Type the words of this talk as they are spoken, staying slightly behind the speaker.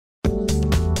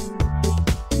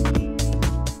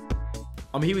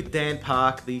I'm here with Dan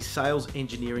Park, the Sales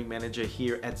Engineering Manager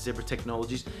here at Zebra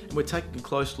Technologies, and we're taking a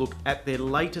close look at their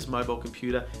latest mobile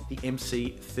computer, the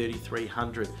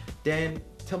MC3300. Dan,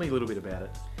 tell me a little bit about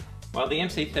it. Well, the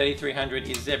MC3300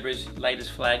 is Zebra's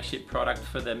latest flagship product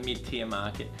for the mid-tier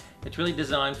market. It's really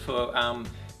designed for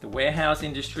the warehouse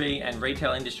industry and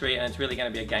retail industry, and it's really going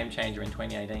to be a game changer in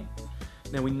 2018.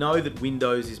 Now, we know that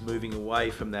Windows is moving away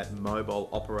from that mobile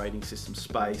operating system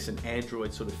space and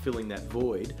Android sort of filling that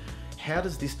void. How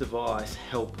does this device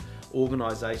help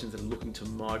organisations that are looking to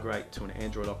migrate to an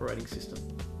Android operating system?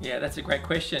 Yeah, that's a great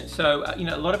question. So,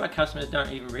 a lot of our customers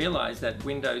don't even realise that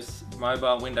Windows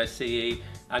Mobile, Windows CE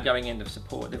are going end of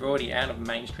support. They're already out of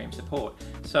mainstream support.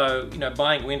 So,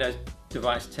 buying a Windows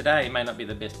device today may not be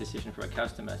the best decision for a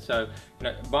customer. So,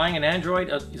 buying an Android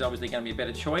is obviously going to be a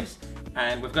better choice.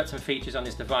 And we've got some features on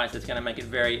this device that's going to make it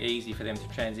very easy for them to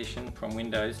transition from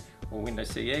Windows or Windows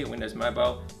CE or Windows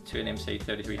Mobile to an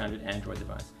MC3300 Android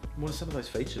device. What are some of those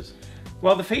features?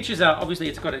 Well, the features are, obviously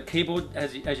it's got a keyboard.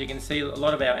 As you can see, a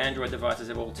lot of our Android devices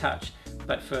have all touch.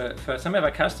 But for some of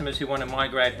our customers who want to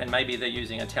migrate and maybe they're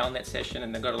using a telnet session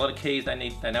and they've got a lot of keys, they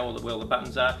know where all the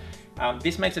buttons are.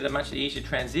 This makes it a much easier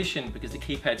transition because the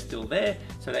keypad's still there,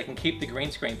 so they can keep the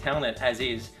green screen telnet as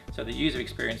is. So the user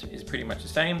experience is pretty much the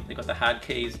same. They've got the hard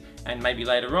keys, and maybe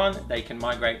later on they can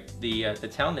migrate the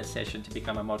telnet session to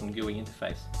become a modern GUI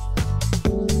interface.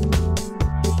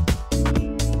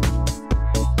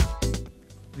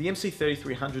 The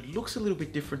MC3300 looks a little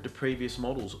bit different to previous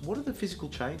models. What are the physical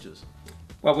changes?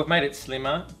 Well, we've made it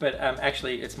slimmer, but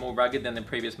actually it's more rugged than the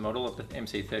previous model of the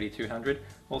MC3200.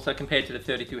 Also, compared to the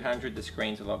 3200, the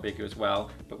screen's a lot bigger as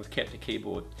well, but we've kept the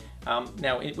keyboard.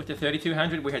 Now, with the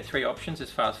 3200, we had 3 options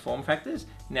as far as form factors.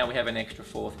 Now we have an extra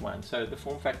 4th one. So the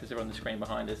form factors are on the screen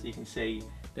behind us. You can see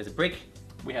there's a brick,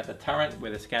 we have the turret where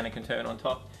the scanner can turn on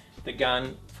top, the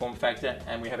gun form factor,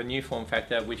 and we have a new form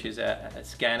factor, which is a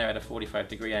scanner at a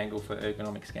 45-degree angle for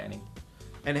ergonomic scanning.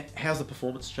 And how's the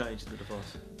performance changed in the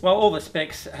device? Well, all the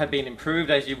specs have been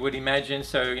improved, as you would imagine.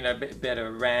 So,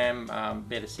 better RAM,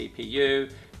 better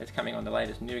CPU. It's coming on the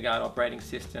latest Nougat operating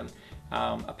system.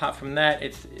 Apart from that,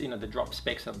 it's the drop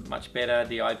specs are much better.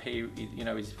 The IP,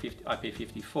 is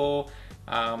IP54,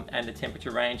 and the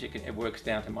temperature range it works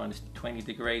down to -20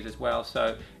 degrees as well.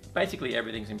 So basically,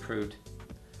 everything's improved.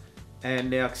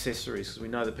 And now accessories, because we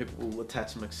know that people will attach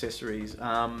some accessories.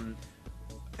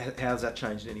 How's that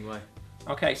changed in any way?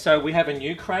 Okay, so we have a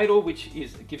new cradle which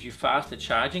gives you faster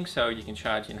charging, so you can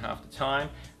charge in half the time.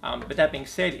 But that being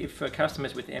said, if for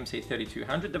customers with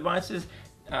MC3200 devices,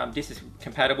 this is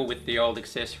compatible with the old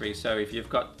accessories. So if you've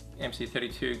got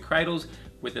MC32 cradles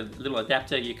with a little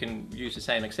adapter, you can use the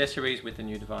same accessories with the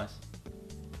new device.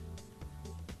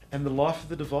 And the life of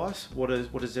the device, what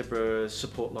does Zebra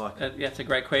support like? That's a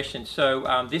great question.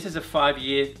 So this is a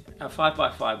 5-year,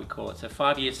 5x5 we call it. So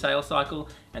 5-year sales cycle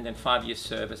and then 5-year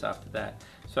service after that.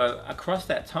 So across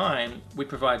that time, we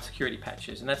provide security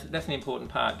patches, and that's an important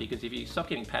part, because if you stop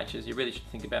getting patches, you really should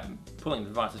think about pulling the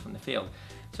devices from the field.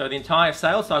 So the entire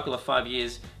sales cycle of 5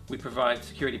 years, we provide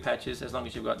security patches as long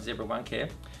as you've got Zebra OneCare.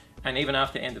 And even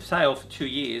after end of sale for 2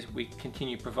 years, we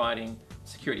continue providing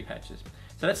security patches.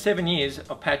 So that's 7 years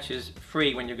of patches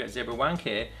free when you've got Zebra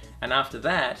OneCare, and after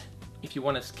that, if you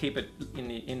want to keep it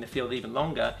in the field even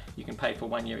longer, you can pay for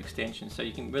 1-year extension, so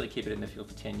you can really keep it in the field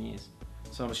for 10 years.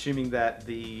 So I'm assuming that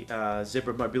the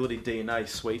Zebra Mobility DNA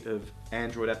suite of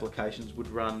Android applications would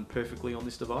run perfectly on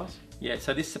this device? Yeah,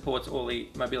 so this supports all the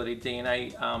Mobility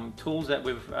DNA tools that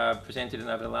we've presented in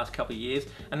over the last couple of years,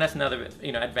 and that's another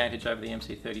advantage over the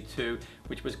MC32,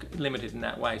 which was limited in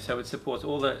that way. So it supports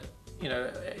all the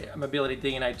Mobility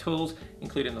DNA tools,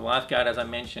 including the Lifeguard, as I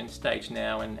mentioned, Stage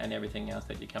Now, and everything else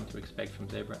that you come to expect from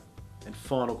Zebra. And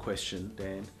final question,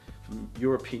 Dan, from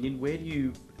your opinion, where do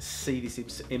you see this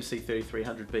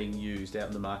MC3300 being used out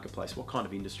in the marketplace? What kind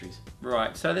of industries?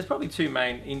 Right, so there's probably 2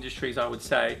 main industries, I would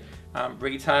say.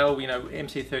 Retail,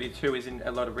 MC32 is in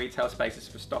a lot of retail spaces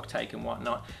for stock take and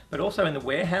whatnot, but also in the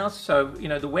warehouse. So,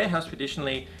 the warehouse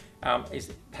traditionally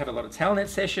have a lot of telnet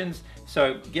sessions,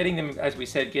 so getting them, as we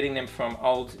said, getting them from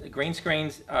old green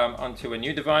screens onto a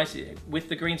new device with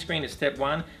the green screen is step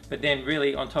 1, but then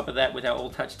really on top of that, with our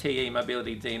all-touch TE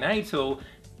Mobility DNA tool,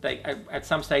 at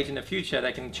some stage in the future,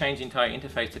 they can change the entire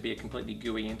interface to be a completely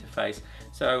GUI interface.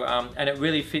 So, and it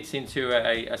really fits into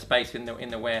a space in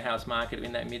the warehouse market,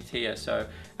 in that mid-tier. So,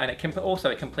 and it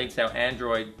completes our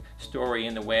Android story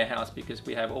in the warehouse, because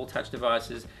we have all touch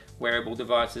devices, wearable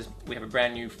devices. We have a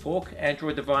brand new fork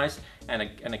Android device and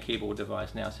a keyboard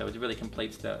device now. So it really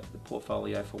completes the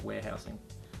portfolio for warehousing.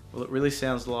 Well, it really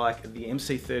sounds like the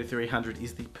MC3300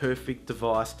 is the perfect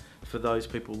device for those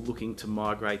people looking to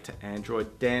migrate to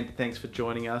Android. Dan, thanks for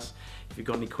joining us. If you've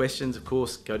got any questions, of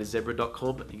course, go to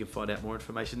zebra.com. You can find out more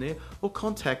information there, or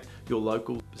contact your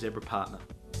local Zebra partner.